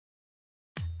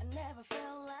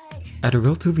At a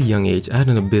relatively young age, I had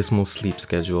an abysmal sleep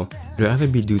schedule. It would either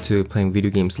be due to playing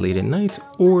video games late at night,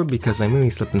 or because I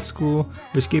mainly slept in school,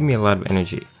 which gave me a lot of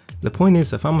energy. The point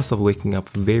is, I found myself waking up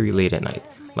very late at night,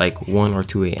 like 1 or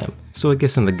 2 AM, so I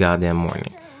guess in the goddamn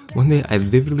morning. One day, I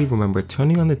vividly remember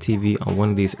turning on the TV on one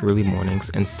of these early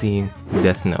mornings and seeing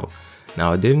Death Note.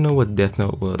 Now, I didn't know what Death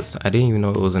Note was. I didn't even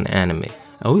know it was an anime.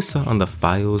 I always saw it on the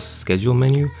Files schedule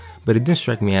menu, but it didn't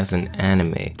strike me as an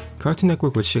anime. Cartoon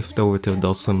Network would shift over to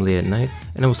Adult Swim late at night,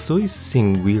 and I was so used to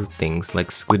seeing weird things like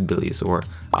Squidbillies or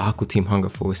Aqua Team Hunger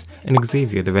Force and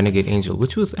Xavier the Renegade Angel,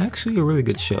 which was actually a really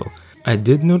good show. I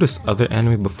did notice other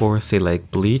anime before, say like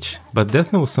Bleach, but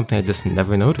Death Note was something I just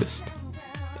never noticed.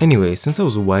 Anyway, since I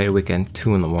was wide awake at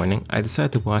 2 in the morning, I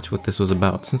decided to watch what this was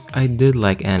about, since I did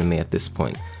like anime at this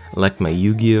point. I liked my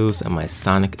Yu-Gi-Ohs and my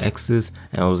Sonic X's,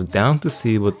 and I was down to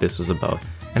see what this was about,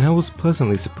 and I was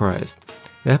pleasantly surprised.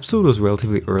 The episode was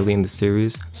relatively early in the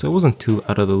series, so I wasn't too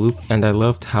out of the loop, and I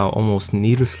loved how almost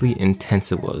needlessly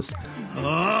intense it was.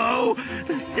 Oh,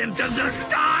 the symptoms are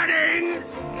starting!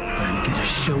 I'm gonna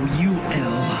show you,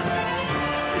 L.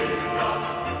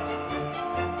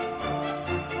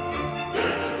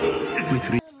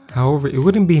 However, it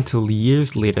wouldn't be until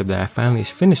years later that I finally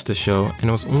finished the show, and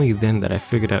it was only then that I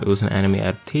figured out it was an anime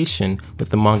adaptation, with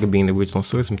the manga being the original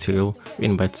source material,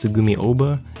 written by Tsugumi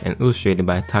Oba and illustrated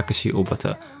by Takeshi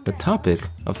Obata, the topic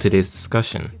of today's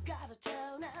discussion.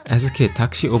 As a kid,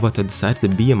 Takeshi Obata decided to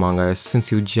be a manga artist since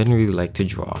he would generally like to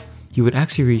draw. He would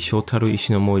actually read Shotaro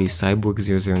Ishinomori's Cyborg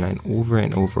 009 over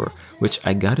and over, which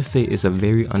I gotta say is a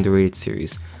very underrated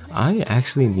series. I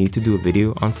actually need to do a video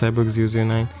on Cyborg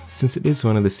 009 since it is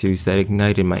one of the series that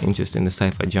ignited my interest in the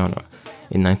sci-fi genre.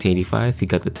 In 1985, he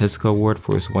got the Tezuka Award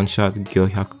for his one-shot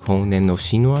Gyōhyaku Kounen no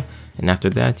Shinwa, and after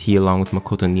that, he along with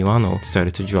Makoto Niwano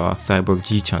started to draw Cyborg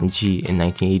G-chan G in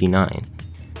 1989.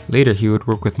 Later, he would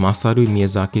work with Masaru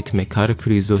Miyazaki to make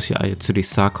Karakuri Zoshi Ayatsuri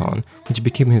Sakon, which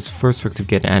became his first work to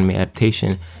get an anime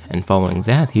adaptation, and following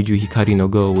that, he drew Hikari no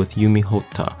Go with Yumi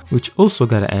Hotta, which also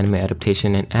got an anime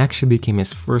adaptation and actually became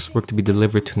his first work to be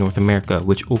delivered to North America,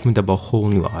 which opened up a whole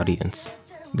new audience.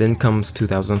 Then comes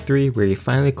 2003, where he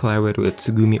finally collaborated with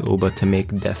Tsugumi Oba to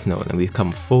make Death Note, and we've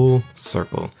come full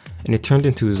circle. And it turned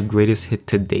into his greatest hit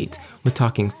to date. We're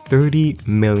talking 30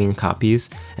 million copies,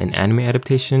 an anime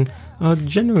adaptation, a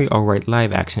generally alright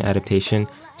live action adaptation,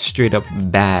 straight up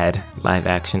bad live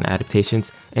action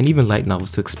adaptations, and even light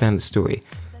novels to expand the story.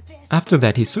 After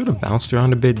that, he sort of bounced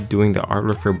around a bit, doing the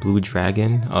artwork for Blue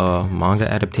Dragon, a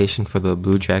manga adaptation for the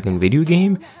Blue Dragon video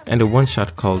game, and a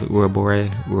one-shot called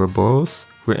Urabore Ouroboros,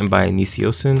 written by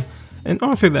Nishiosen, an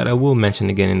author that I will mention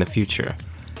again in the future.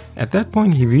 At that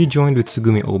point, he rejoined with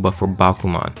Tsugumi Oba for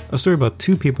Bakuman, a story about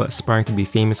two people aspiring to be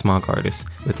famous manga artists,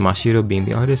 with Mashiro being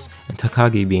the artist and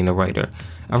Takagi being the writer.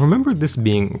 I remember this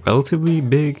being relatively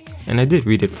big, and I did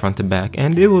read it front to back,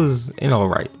 and it was an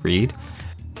alright read.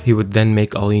 He would then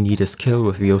make All You Need Is Kill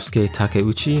with Ryosuke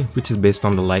Takeuchi, which is based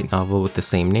on the light novel with the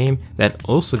same name, that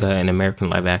also got an American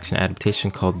live action adaptation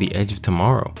called The Edge of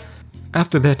Tomorrow.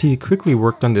 After that, he quickly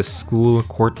worked on this school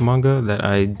court manga that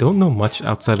I don't know much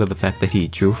outside of the fact that he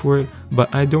drew for it,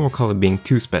 but I don't recall it being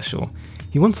too special.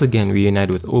 He once again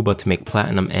reunited with Oba to make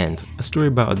Platinum End, a story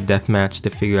about a death match to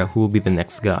figure out who will be the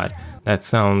next god. That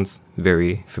sounds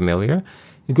very familiar.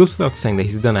 It goes without saying that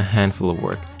he's done a handful of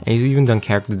work, and he's even done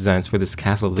character designs for this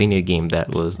Castlevania game that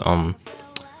was,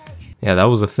 that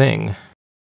was a thing.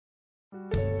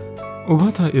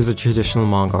 Obata is a traditional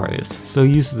manga artist, so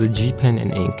he uses a G-pen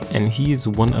and ink, and he is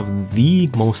one of the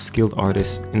most skilled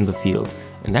artists in the field,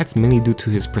 and that's mainly due to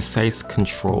his precise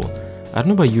control. I don't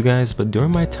know about you guys, but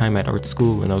during my time at art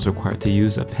school when I was required to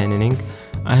use a pen and ink,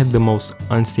 I had the most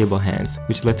unstable hands,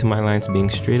 which led to my lines being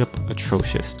straight up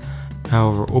atrocious.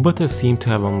 However, Obata seemed to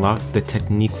have unlocked the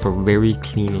technique for very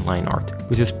clean line art,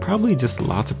 which is probably just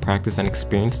lots of practice and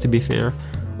experience to be fair.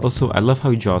 Also, I love how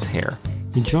he draws hair.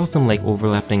 He draws them like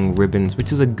overlapping ribbons,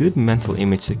 which is a good mental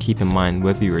image to keep in mind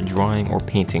whether you're drawing or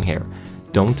painting hair.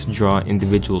 Don't draw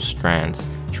individual strands,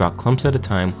 draw clumps at a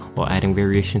time while adding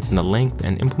variations in the length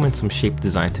and implement some shape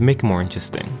design to make it more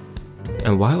interesting.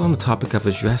 And while on the topic of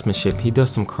his draftsmanship, he does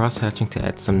some cross-hatching to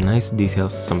add some nice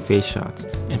details to some face shots.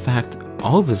 In fact,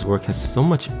 all of his work has so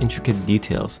much intricate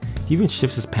details. He even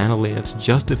shifts his panel layouts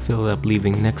just to fill it up,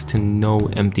 leaving next to no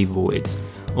empty voids.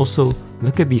 Also,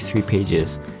 look at these 3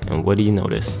 pages, and what do you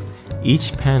notice?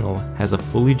 Each panel has a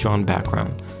fully drawn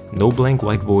background, no blank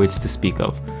white voids to speak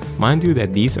of. Mind you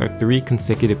that these are 3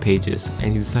 consecutive pages,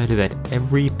 and he decided that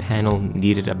every panel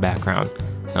needed a background.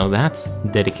 Now that's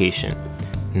dedication.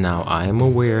 Now I am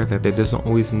aware that there doesn't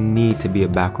always need to be a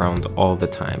background all the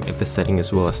time if the setting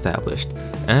is well established,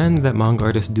 and that manga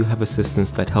artists do have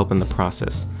assistants that help in the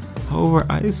process. However,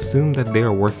 I assume that they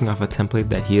are working off a template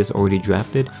that he has already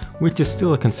drafted, which is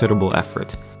still a considerable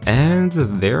effort. And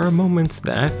there are moments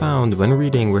that I found when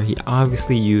reading where he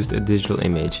obviously used a digital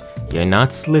image. You're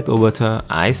not slick, Obata,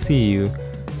 I see you.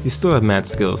 You still have mad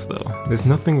skills though. There's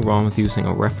nothing wrong with using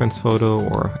a reference photo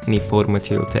or any photo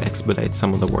material to expedite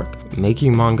some of the work.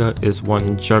 Making manga is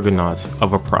one juggernaut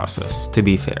of a process, to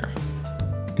be fair.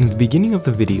 In the beginning of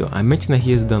the video, I mentioned that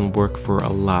he has done work for a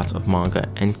lot of manga,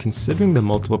 and considering the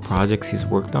multiple projects he's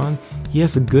worked on, he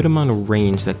has a good amount of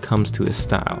range that comes to his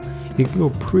style. He can go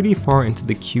pretty far into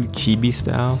the cute chibi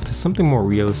style to something more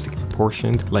realistic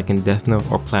proportioned like in Death Note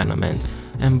or Platinum End,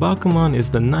 and Bakuman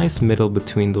is the nice middle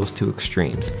between those two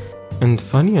extremes. And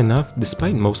funny enough,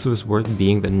 despite most of his work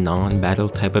being the non-battle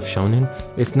type of shonen,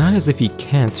 it's not as if he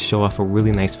can't show off a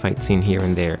really nice fight scene here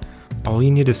and there. All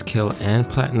you need is kill, and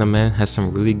Platinum Man has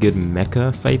some really good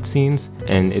mecha fight scenes,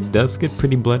 and it does get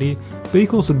pretty bloody, but you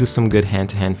can also do some good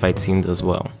hand-to-hand fight scenes as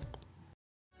well.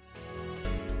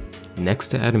 Next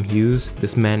to Adam Hughes,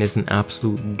 this man is an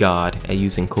absolute god at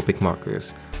using Copic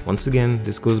markers. Once again,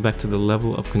 this goes back to the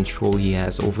level of control he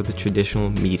has over the traditional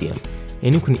medium.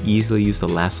 Anyone can easily use the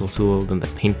lasso tool and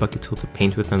the paint bucket tool to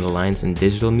paint within the lines in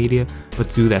digital media, but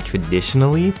to do that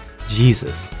traditionally?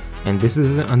 Jesus. And this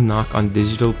isn't a knock on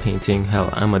digital painting, hell,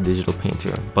 I'm a digital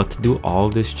painter, but to do all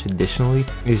this traditionally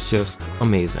is just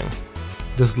amazing.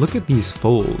 Just look at these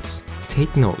folds.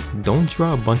 Take note, don't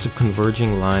draw a bunch of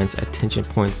converging lines at tension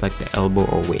points like the elbow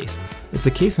or waist. It's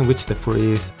a case in which the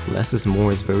phrase less is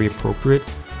more is very appropriate.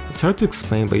 It's hard to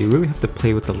explain, but you really have to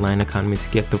play with the line economy to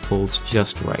get the folds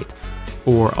just right.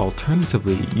 Or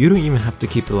alternatively, you don't even have to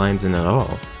keep the lines in at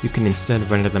all. You can instead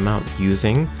render them out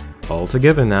using, all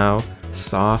together now,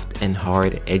 soft and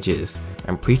hard edges.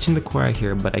 I'm preaching the choir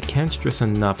here, but I can't stress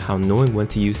enough how knowing when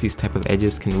to use these type of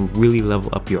edges can really level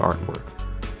up your artwork.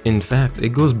 In fact, it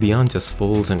goes beyond just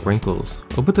folds and wrinkles.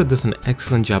 Obata does an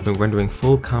excellent job in rendering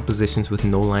full compositions with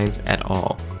no lines at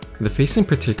all. The face in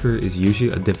particular is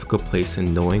usually a difficult place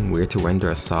in knowing where to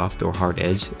render a soft or hard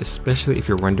edge, especially if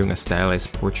you're rendering a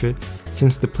stylized portrait,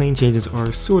 since the plane changes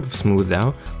are sort of smoothed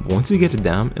out, but once you get it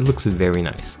down, it looks very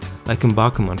nice. Like in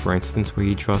Bakuman for instance, where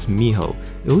he draws Miho,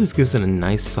 it always gives it a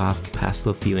nice soft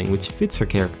pastel feeling which fits her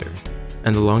character.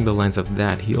 And along the lines of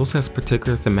that, he also has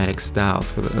particular thematic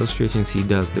styles for the illustrations he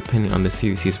does depending on the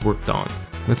series he's worked on.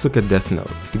 Let's look at Death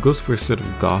Note. He goes for a sort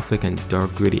of gothic and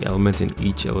dark gritty element in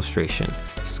each illustration.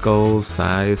 Skulls,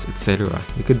 size, etc.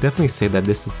 You could definitely say that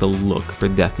this is the look for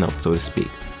Death Note, so to speak.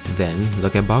 Then,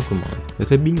 look at Bakuman.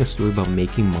 With it being a story about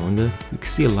making manga, you can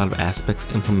see a lot of aspects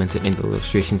implemented in the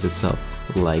illustrations itself,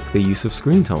 like the use of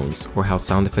screen tones, or how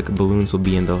sound effect balloons will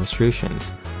be in the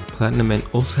illustrations. Platinum Man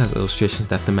also has illustrations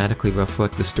that thematically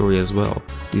reflect the story as well.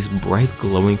 These bright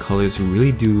glowing colors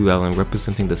really do well in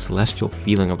representing the celestial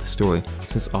feeling of the story,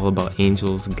 since it's all about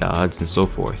angels, gods, and so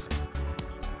forth.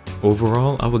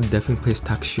 Overall, I would definitely place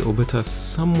Takeshi Obata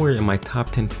somewhere in my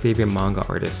top 10 favorite manga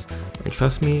artists, and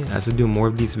trust me, as I do more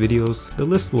of these videos, the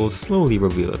list will slowly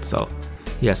reveal itself.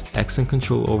 He has excellent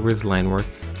control over his line work,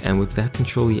 and with that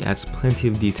control he adds plenty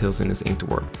of details in his inked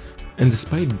work. And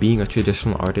despite being a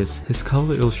traditional artist, his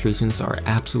color illustrations are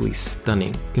absolutely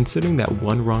stunning, considering that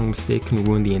one wrong mistake can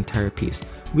ruin the entire piece,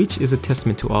 which is a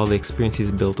testament to all the experience he's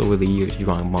built over the years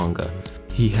drawing manga.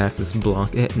 He has his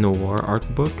Blanc et Noir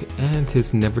art book and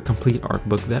his Never Complete art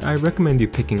book that I recommend you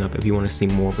picking up if you want to see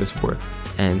more of his work.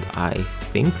 And I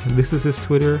think this is his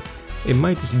Twitter. It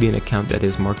might just be an account that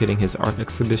is marketing his art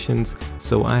exhibitions,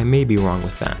 so I may be wrong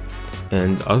with that.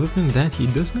 And other than that, he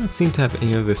does not seem to have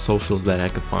any other socials that I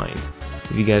could find.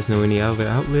 If you guys know any other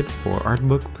outlet or art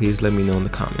book, please let me know in the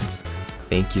comments.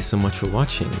 Thank you so much for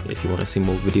watching. If you want to see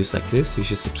more videos like this, you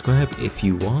should subscribe if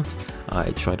you want.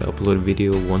 I try to upload a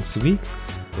video once a week.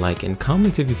 Like and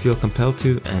comment if you feel compelled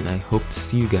to, and I hope to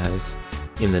see you guys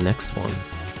in the next one.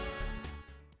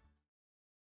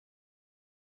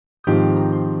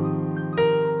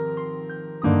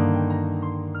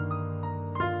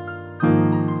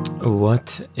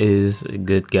 What is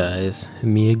good, guys?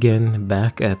 Me again,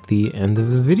 back at the end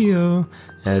of the video,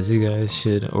 as you guys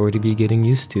should already be getting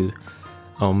used to.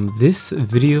 This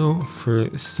video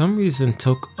for some reason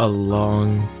took a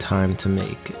long time to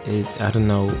make. I don't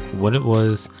know what it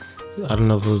was. I don't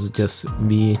know if it was just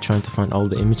me trying to find all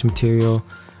the image material,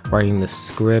 writing the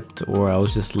script, or I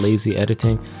was just lazy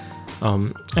editing.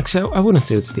 Actually, I wouldn't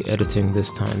say it's the editing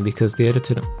this time, because the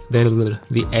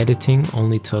editing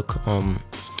only took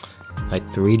like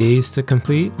 3 days to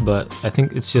complete, but I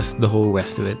think it's just the whole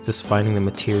rest of it, just finding the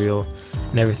material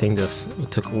and everything just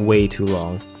took way too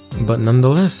long. But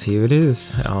nonetheless, here it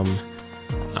is.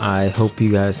 I hope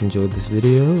you guys enjoyed this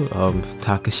video of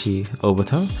Takeshi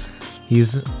Obata.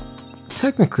 He's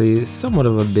technically somewhat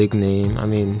of a big name. I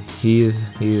mean, he is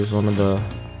one of the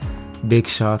big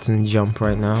shots in Jump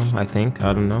right now, I think.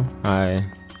 I don't know.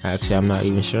 I'm not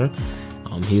even sure.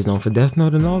 He's known for Death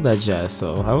Note and all that jazz,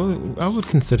 so I would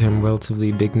consider him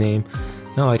relatively big name.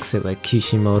 Not like say like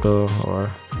Kishimoto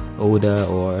or Oda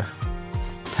or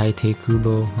Taite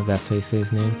Kubo, if that's how you say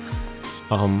his name.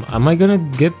 Am I gonna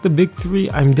get the big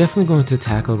three? I'm definitely going to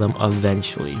tackle them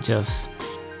eventually. Just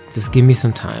give me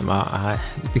some time.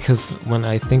 Because when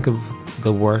I think of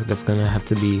the work that's gonna have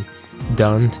to be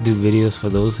done to do videos for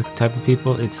those type of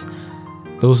people,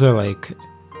 those are like,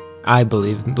 I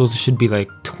believe those should be like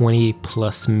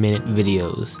 20+ minute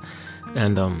videos.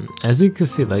 And as you can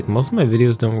see, like most of my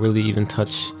videos don't really even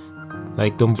touch,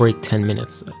 like don't break 10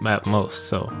 minutes at most.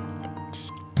 So,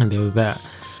 and there's that.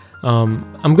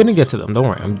 I'm gonna get to them, don't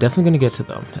worry, I'm definitely gonna get to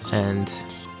them. And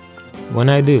when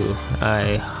I do,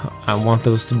 I want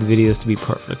those videos to be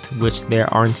perfect, which they're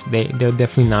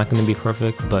definitely not gonna be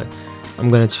perfect, but I'm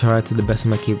gonna try to the best of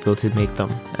my capability to make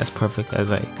them as perfect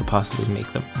as I could possibly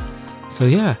make them. So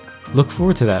yeah, look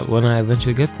forward to that when I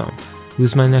eventually get them.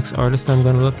 Who's my next artist I'm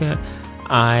gonna look at?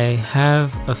 I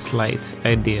have a slight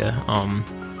idea.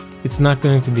 It's not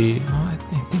going to be, I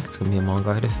think it's gonna be a manga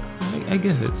artist. I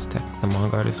guess it's technically a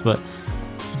manga artist, but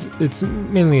it's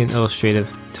mainly an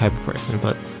illustrative type of person,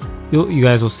 but you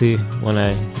guys will see when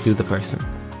I do the person.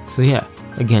 So yeah,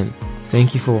 again,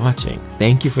 thank you for watching.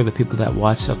 Thank you for the people that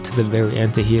watched up to the very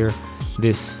end to hear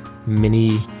this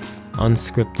mini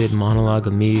unscripted monologue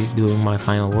of me doing my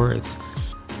final words.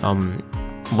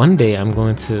 One day I'm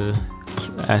going to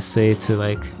say to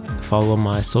like follow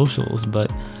my socials,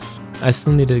 but I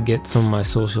still need to get some of my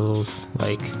socials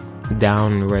like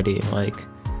down and ready, like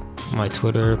my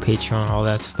Twitter, Patreon, all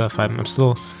that stuff. I'm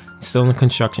still in the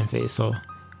construction phase, so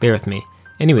bear with me.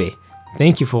 Anyway,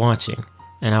 thank you for watching,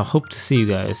 and I hope to see you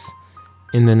guys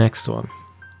in the next one.